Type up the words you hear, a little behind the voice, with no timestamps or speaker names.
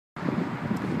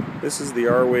This is the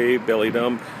R-Way belly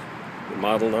dump. The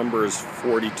model number is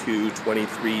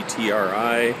 4223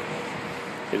 TRI.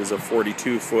 It is a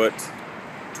 42-foot,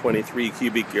 23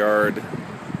 cubic yard,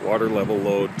 water level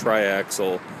load,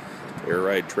 tri-axle, air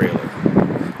ride trailer.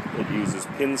 It uses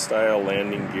pin-style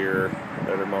landing gear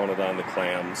that are mounted on the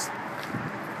clams.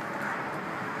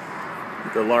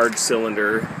 The large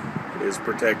cylinder is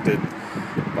protected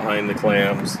behind the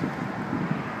clams to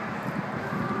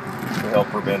help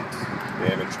prevent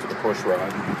damage to the push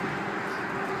rod.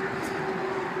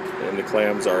 And the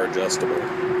clams are adjustable.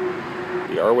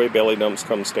 The R-Way belly dumps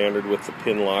come standard with the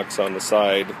pin locks on the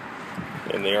side,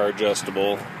 and they are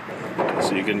adjustable,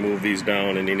 so you can move these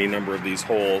down in any number of these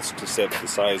holes to set the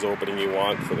size opening you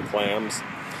want for the clams.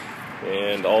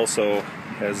 And also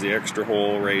has the extra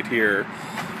hole right here,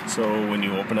 so when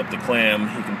you open up the clam,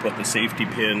 you can put the safety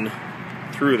pin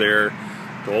through there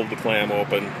to hold the clam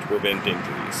open to prevent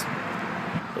injuries.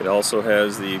 It also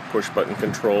has the push button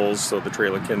controls, so the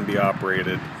trailer can be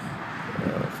operated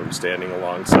from standing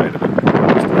alongside of it. It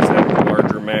does have the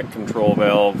larger Mac control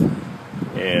valve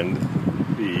and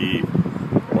the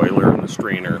oiler and the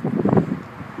strainer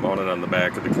mounted on the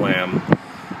back of the clam,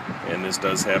 and this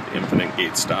does have infinite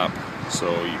gate stop,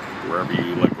 so wherever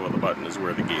you let go of the button is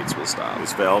where the gates will stop.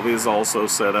 This valve is also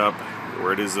set up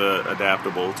where it is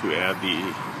adaptable to add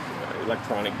the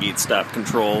electronic gate stop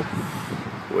control,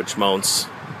 which mounts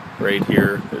right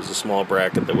here. There's a small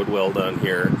bracket that would weld on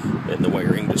here, and the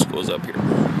wiring just goes up here.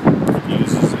 It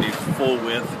uses a full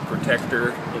width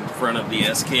protector in front of the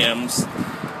S-cams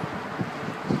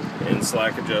and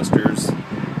slack adjusters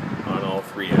on all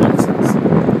three axles.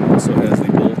 It also has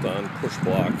the bolt-on push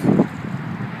block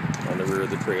on the rear of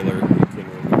the trailer.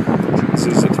 This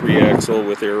is a 3-axle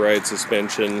with air ride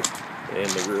suspension, and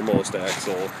the rearmost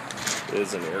axle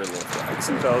is an airlift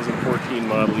axle. 2014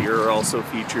 model year also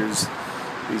features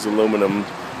these aluminum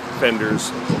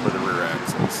fenders over the rear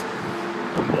axles.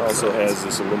 It also has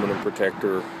this aluminum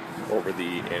protector over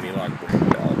the anti-lock brake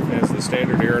valve. It has the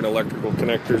standard air and electrical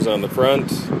connectors on the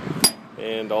front,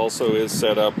 and also is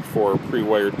set up for a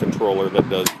pre-wired controller that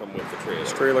does come with the trailer.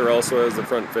 This trailer also has the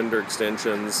front fender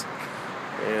extensions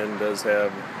and does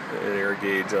have an air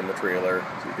gauge on the trailer,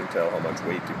 so you can tell how much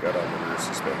weight you've got on the rear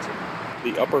suspension.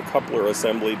 The upper coupler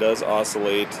assembly does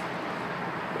oscillate,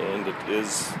 and it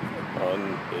is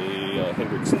on a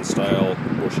Hendrickson style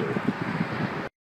bushing.